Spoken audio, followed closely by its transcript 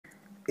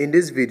In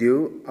this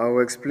video, I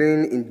will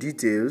explain in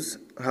details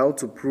how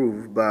to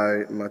prove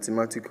by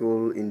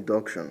mathematical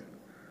induction.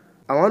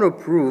 I want to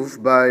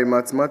prove by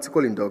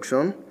mathematical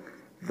induction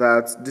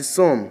that the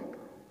sum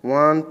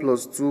 1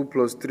 plus 2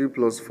 plus 3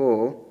 plus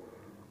 4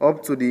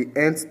 up to the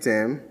nth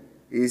term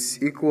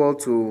is equal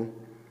to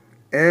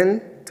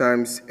n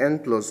times n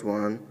plus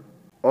 1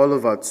 all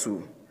over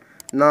 2.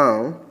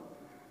 Now,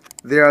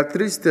 there are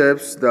three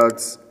steps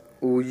that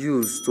we'll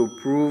use to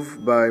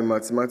prove by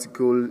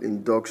mathematical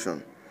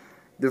induction.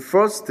 The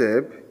first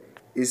step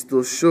is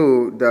to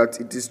show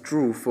that it is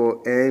true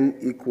for n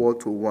equal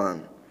to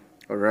 1.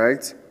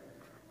 Alright?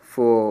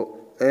 For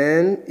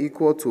n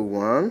equal to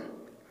 1,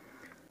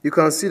 you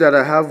can see that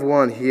I have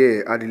 1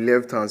 here at the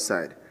left hand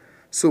side.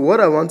 So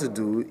what I want to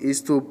do is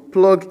to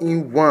plug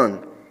in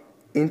 1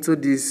 into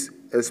this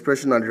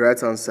expression at the right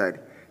hand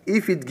side.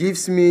 If it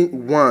gives me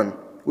 1,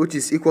 which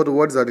is equal to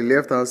what is at the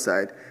left hand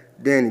side,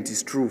 then it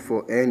is true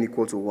for n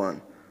equal to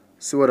 1.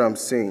 See what I'm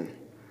saying?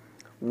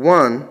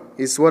 1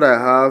 is what I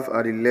have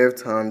at the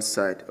left hand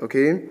side,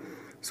 okay?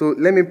 So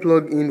let me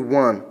plug in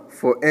 1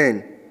 for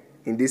n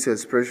in this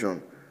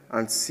expression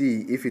and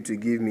see if it will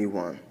give me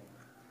 1.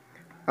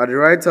 At the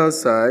right hand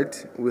side,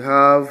 we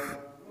have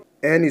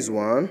n is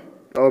 1.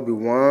 That will be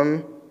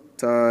 1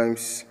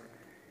 times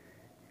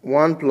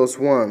 1 plus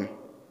 1,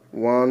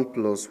 1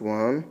 plus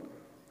 1,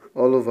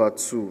 all over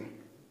 2.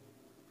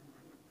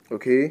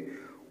 Okay?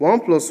 1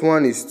 plus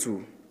 1 is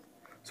 2.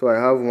 So I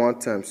have 1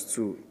 times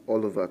 2,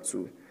 all over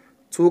 2.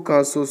 2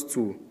 cancels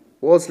 2.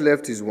 What's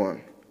left is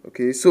 1.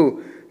 Okay, so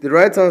the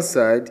right hand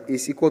side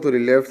is equal to the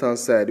left hand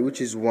side,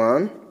 which is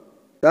 1.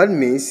 That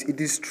means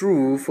it is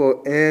true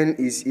for n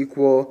is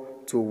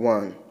equal to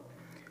 1.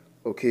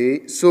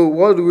 Okay, so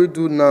what do we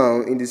do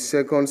now in the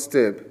second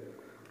step?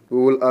 We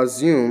will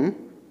assume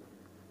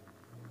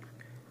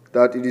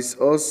that it is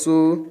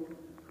also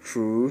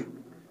true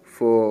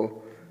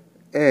for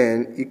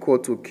n equal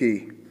to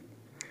k.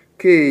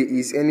 K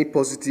is any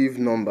positive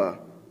number.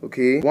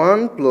 Okay,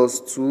 1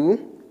 plus 2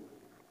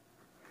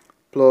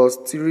 plus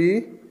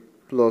 3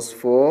 plus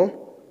 4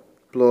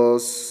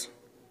 plus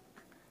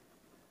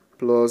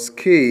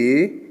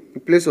k,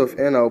 in place of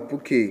n I'll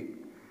put k,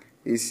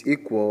 is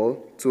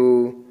equal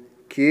to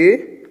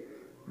k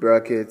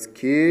bracket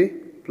k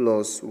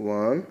plus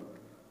 1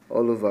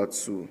 all over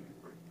 2.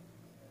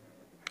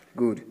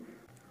 Good.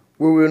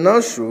 We will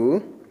now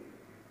show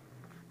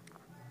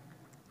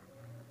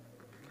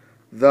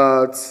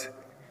that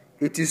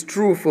it is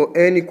true for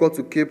n equal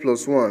to k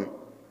plus 1.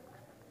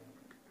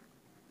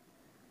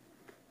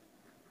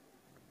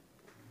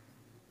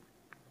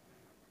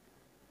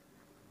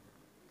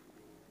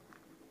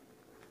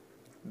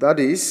 That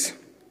is,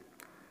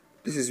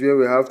 this is where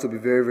we have to be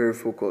very, very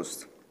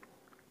focused.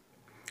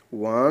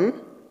 1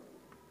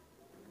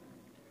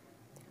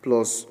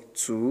 plus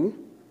 2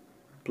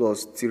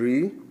 plus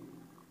 3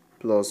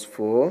 plus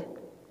 4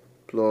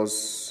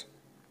 plus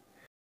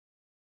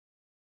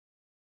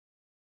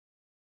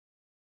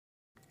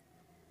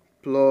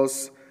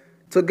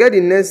to get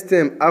the next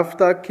term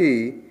after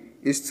k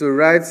is to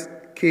write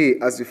k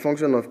as a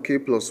function of k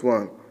plus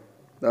 1.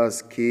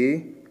 That's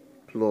k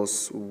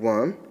plus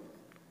 1.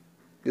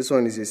 This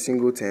one is a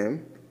single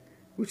term,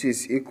 which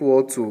is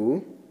equal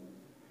to,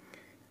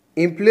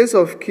 in place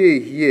of k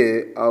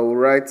here, I will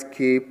write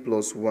k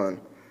plus 1.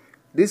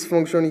 This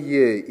function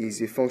here is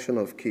a function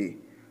of k.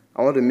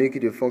 I want to make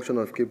it a function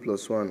of k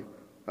plus 1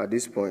 at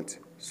this point.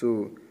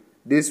 So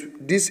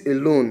this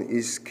alone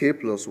is k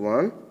plus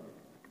 1.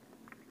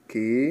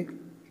 K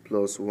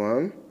plus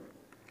 1.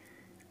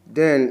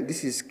 Then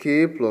this is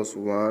k plus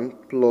 1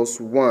 plus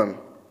 1.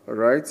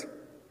 Alright?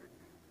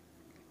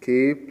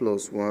 K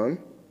plus 1.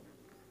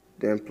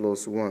 Then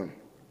plus 1.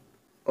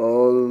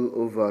 All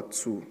over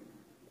 2.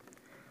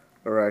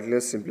 Alright,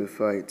 let's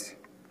simplify it.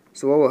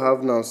 So what we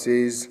have now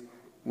says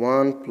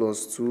 1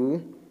 plus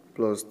 2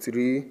 plus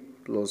 3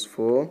 plus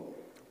 4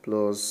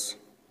 plus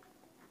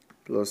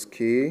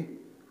k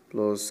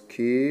plus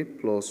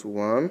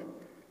 1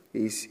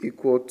 is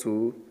equal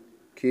to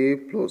k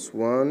plus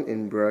 1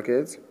 in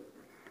brackets.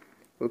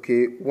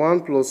 Okay,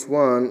 1 plus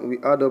 1 we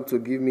add up to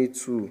give me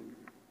 2.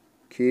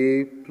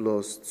 K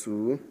plus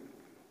 2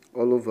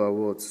 all over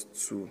what?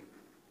 2.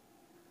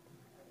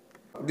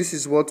 This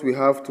is what we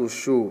have to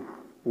show.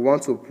 We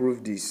want to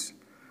prove this.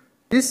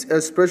 This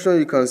expression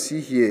you can see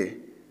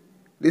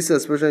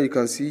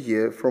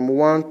here, from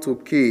 1 to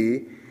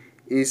k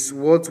is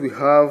what we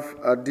have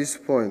at this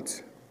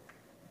point.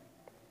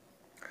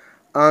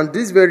 And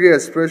this very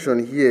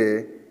expression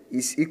here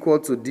is equal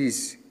to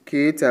this,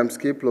 k times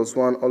k plus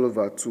 1 all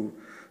over 2.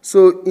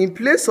 So in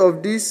place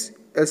of this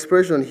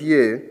expression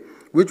here,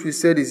 which we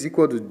said is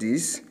equal to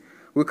this,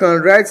 we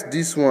can write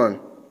this one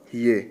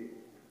here.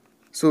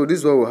 So this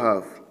is what we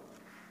have.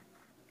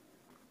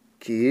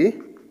 K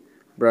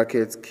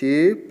bracket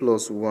k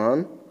plus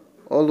 1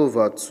 all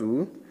over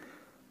 2.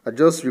 I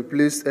just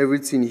replaced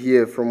everything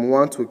here from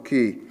 1 to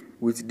k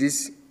with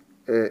this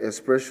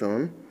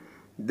expression.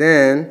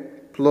 Then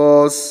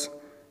plus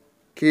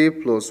k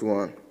plus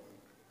 1.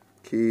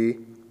 K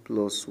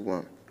plus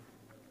 1.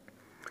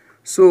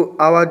 So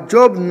our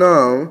job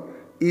now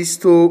is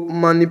to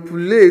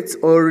manipulate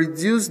or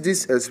reduce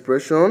this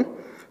expression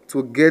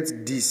to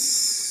get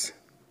this.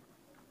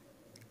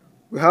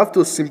 We have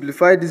to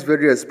simplify this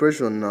very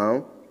expression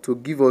now to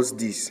give us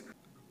this.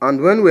 And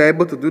when we are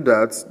able to do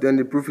that, then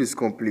the proof is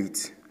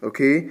complete.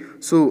 Okay?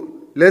 So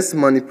let's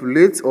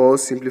manipulate or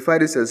simplify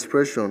this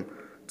expression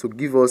to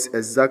give us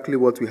exactly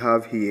what we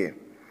have here.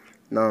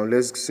 Now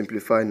let's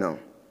simplify now.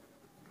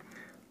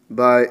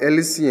 By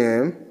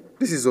LCM,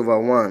 this is over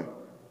 1.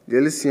 The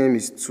LCM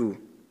is 2.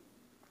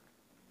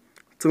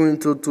 2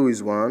 into 2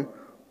 is 1.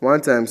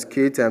 1 times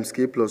k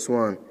plus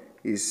 1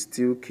 is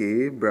still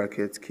k,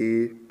 bracket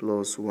k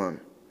plus 1.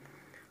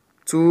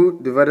 2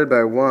 divided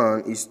by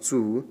 1 is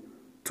 2.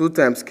 2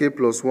 times k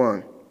plus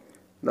 1,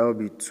 that will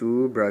be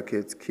 2,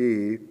 bracket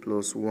k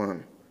plus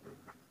 1.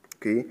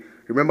 Okay,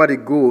 remember the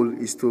goal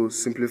is to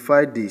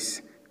simplify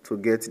this to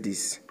get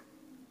this.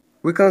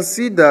 We can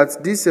see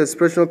that this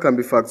expression can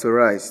be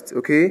factorized.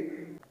 Okay,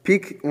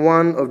 pick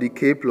one of the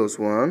k plus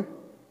 1.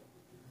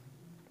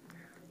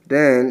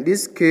 Then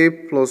this k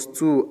plus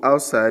 2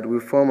 outside will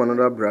form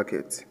another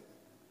bracket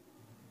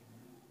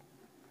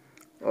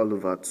all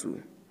over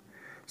 2.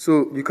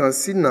 So you can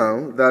see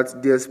now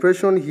that the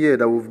expression here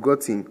that we've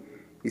gotten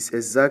is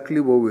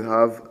exactly what we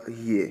have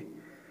here.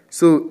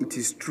 So it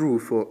is true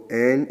for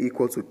n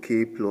equal to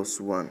k plus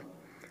 1.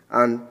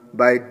 And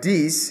by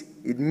this,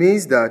 it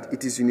means that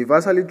it is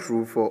universally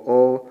true for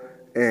all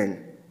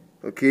n.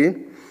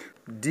 Okay?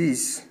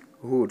 This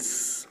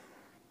holds.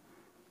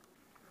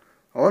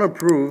 I want to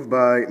prove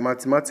by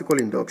mathematical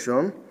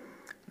induction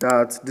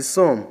that the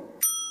sum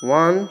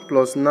 1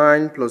 plus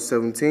 9 plus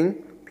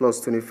 17 plus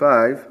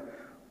 25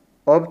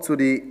 up to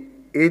the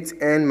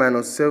 8n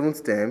minus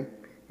 7th term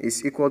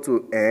is equal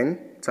to n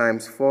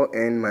times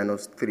 4n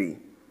minus 3.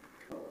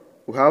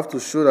 We have to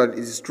show that it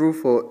is true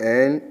for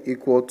n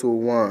equal to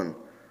 1.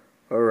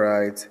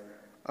 Alright,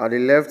 at the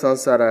left hand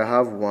side I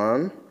have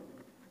 1.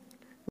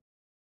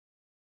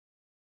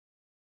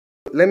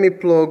 Let me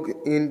plug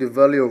in the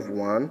value of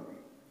 1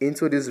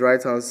 into this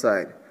right hand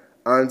side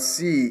and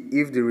see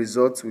if the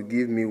result will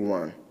give me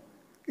 1.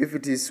 If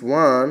it is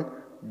 1,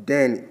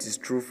 then it is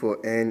true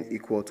for n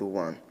equal to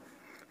 1.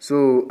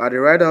 So at the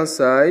right hand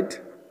side,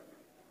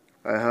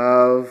 I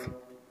have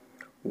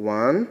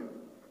 1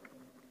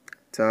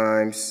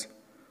 times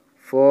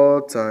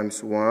 4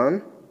 times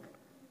 1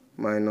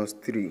 minus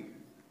 3.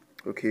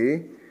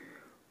 Okay,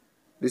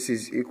 this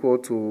is equal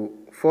to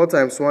 4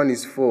 times 1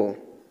 is 4.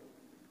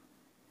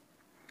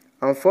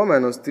 And 4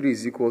 minus 3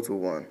 is equal to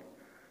 1.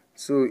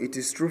 So it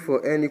is true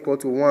for n equal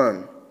to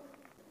 1.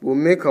 We'll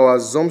make our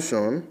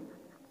assumption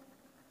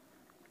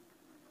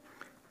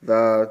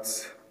that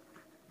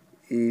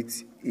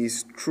it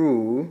is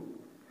true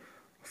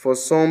for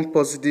some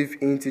positive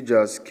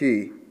integers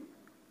k,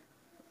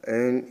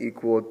 n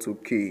equal to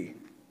k.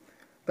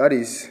 That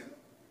is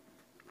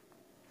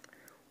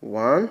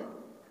 1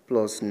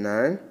 plus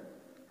 9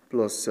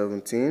 plus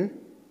 17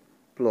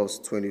 plus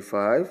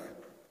 25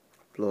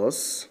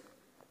 plus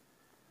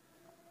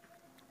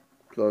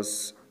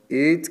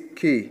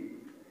 8k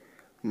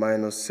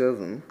minus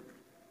 7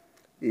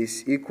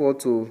 is equal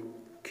to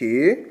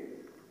k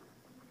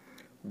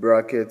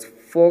bracket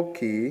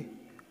 4k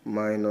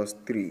minus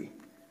 3.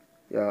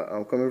 Yeah,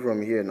 I'm coming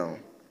from here now.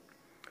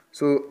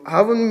 So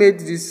having made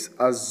this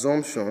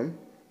assumption,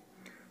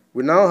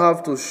 we now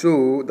have to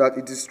show that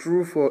it is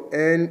true for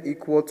n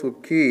equal to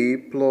k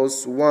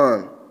plus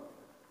 1.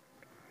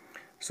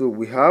 So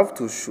we have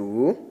to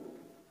show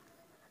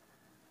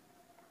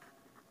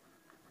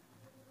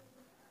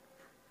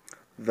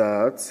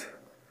that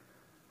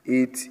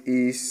it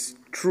is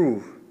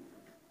true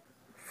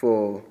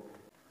for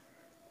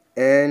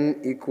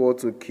n equal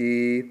to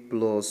k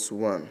plus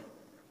 1.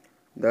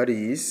 That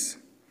is,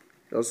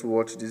 just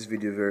watch this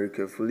video very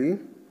carefully.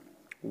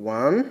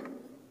 1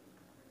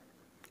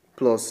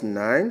 plus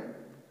 9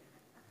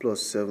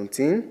 plus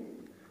 17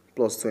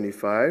 plus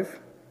 25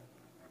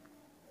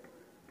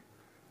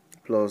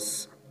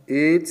 plus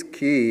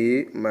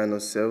 8k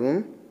minus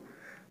 7.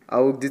 I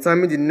will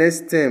determine the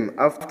next term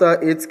after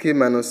 8k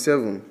minus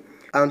 7.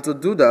 And to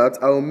do that,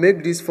 I will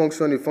make this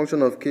function a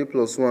function of k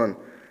plus 1.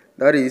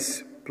 That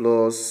is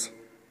plus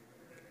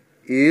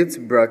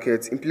 8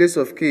 brackets. In place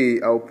of k,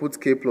 I will put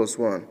k plus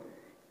 1.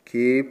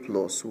 K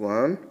plus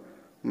 1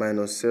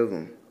 minus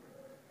 7.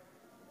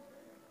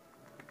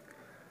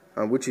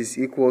 And which is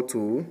equal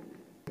to,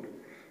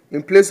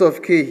 in place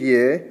of k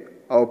here,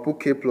 I will put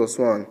k plus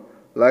 1.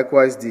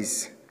 Likewise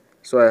this.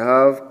 So I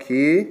have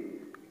k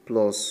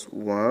plus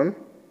 1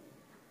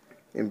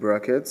 in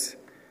brackets.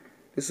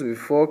 This will be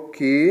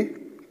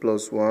 4k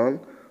plus 1.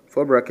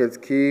 4 brackets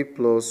k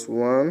plus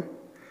 1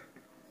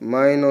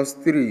 minus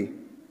 3.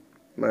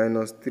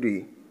 Minus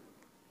 3.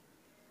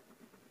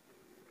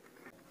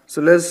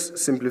 So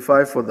let's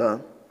simplify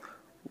further.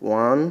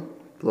 1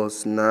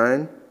 plus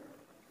 9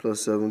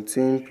 plus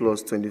 17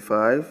 plus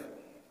 25.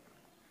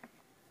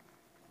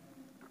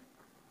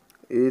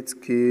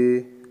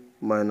 8k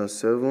minus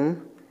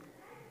 7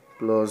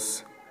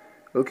 plus,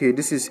 okay,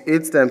 this is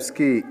 8 times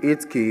k,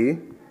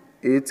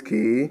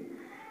 8k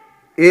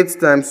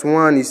 8 times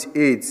 1 is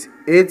 8.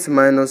 8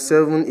 minus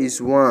 7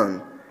 is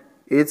 1.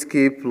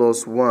 8k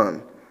plus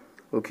 1.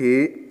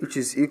 Okay, which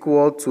is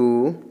equal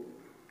to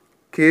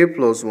k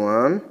plus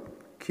 1.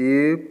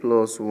 K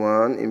plus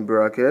 1 in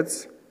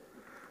brackets.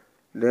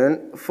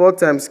 Then 4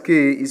 times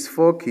k is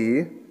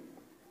 4k.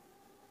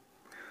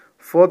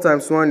 4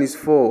 times 1 is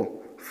 4.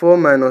 4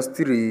 minus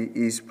 3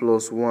 is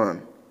plus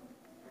 1.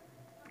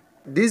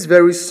 This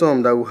very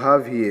sum that we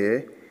have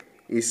here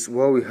is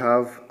what we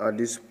have at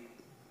this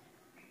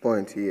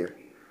point here.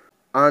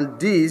 And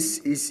this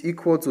is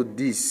equal to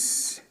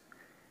this.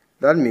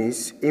 That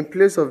means in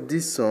place of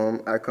this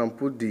sum, I can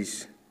put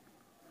this.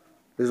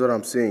 This is what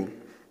I'm saying.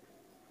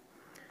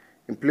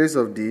 In place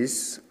of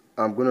this,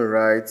 I'm going to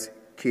write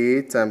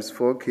k times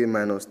 4k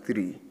minus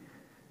 3.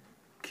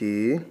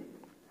 K,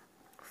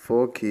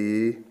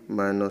 4k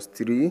minus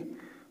 3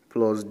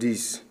 plus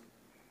this,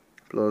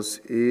 plus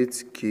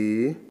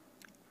 8k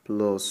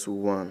plus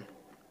 1.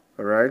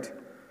 Alright?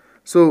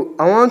 So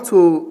I want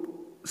to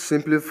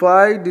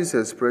simplify this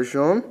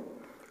expression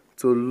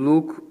to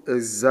look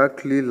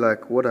exactly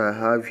like what I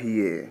have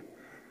here.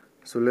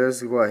 So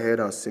let's go ahead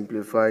and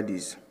simplify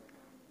this.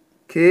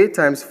 K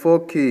times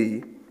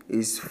 4k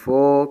is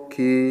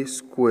 4k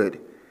squared.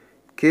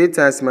 K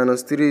times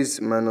minus 3 is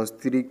minus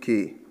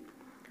 3k.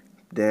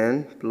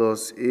 Then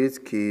plus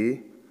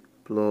 8k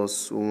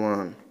plus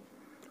 1.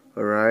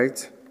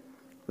 Alright,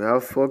 we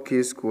have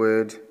 4k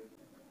squared.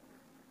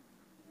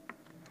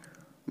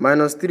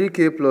 Minus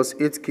 3k plus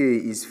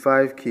 8k is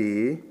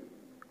 5k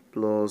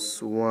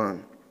plus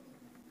 1.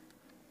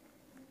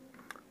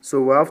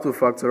 So we have to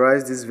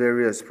factorize this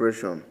very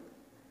expression.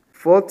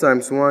 4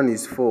 times 1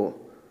 is 4.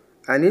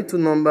 I need two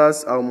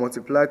numbers I'll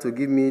multiply to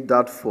give me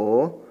that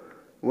 4.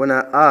 When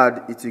I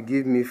add, it will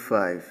give me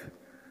 5.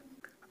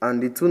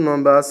 And the two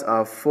numbers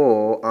are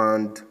 4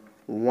 and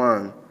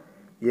 1.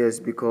 Yes,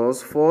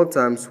 because 4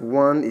 times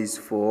 1 is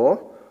 4,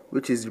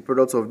 which is the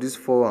product of this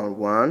 4 and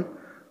 1.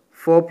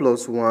 4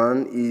 plus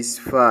 1 is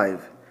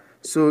 5.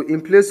 So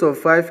in place of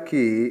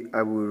 5k,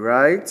 I will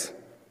write,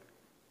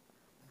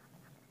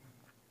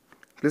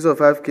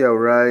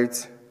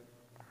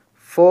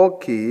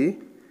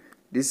 4k,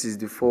 this is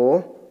the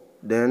 4,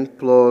 then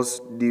plus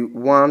the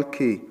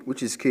 1k,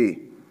 which is k,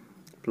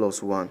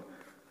 plus 1.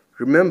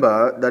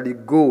 Remember that the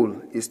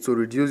goal is to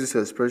reduce this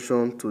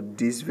expression to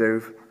this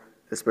very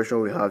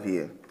expression we have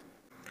here.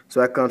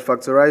 So I can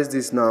factorize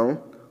this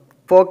now.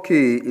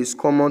 4k is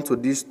common to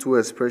these two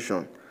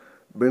expressions.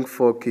 Bring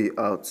 4k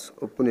out,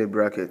 open a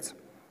bracket.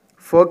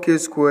 4k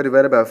squared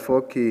divided by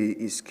 4k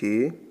is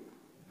k.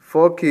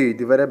 4k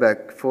divided by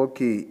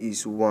 4k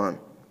is 1.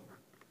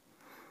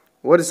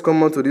 What is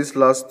common to these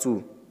last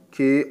two,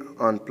 k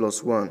and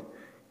plus 1,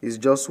 is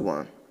just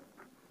 1.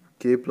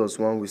 K plus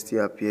 1 will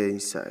still appear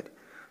inside.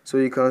 So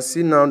you can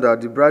see now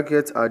that the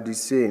brackets are the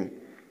same.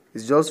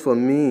 It's just for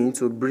me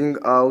to bring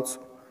out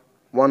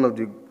one of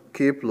the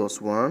k plus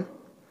 1.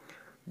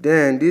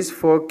 Then this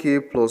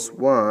 4k plus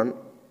 1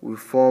 will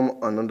form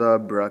another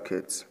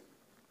bracket.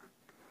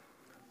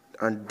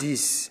 And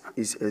this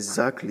is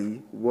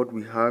exactly what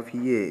we have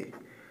here.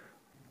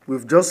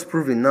 We've just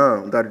proven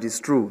now that it is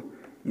true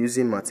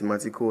using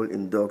mathematical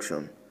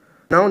induction.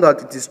 Now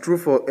that it is true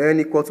for n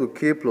equal to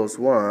k plus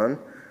 1,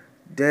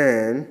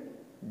 then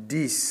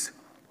this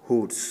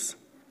holds.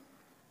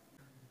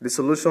 The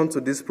solution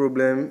to this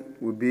problem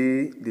will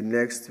be the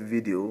next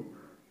video.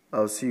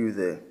 I'll see you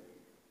there.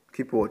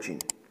 Keep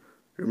watching.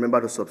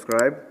 Remember to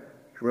subscribe,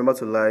 remember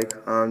to like,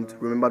 and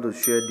remember to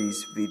share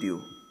this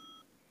video.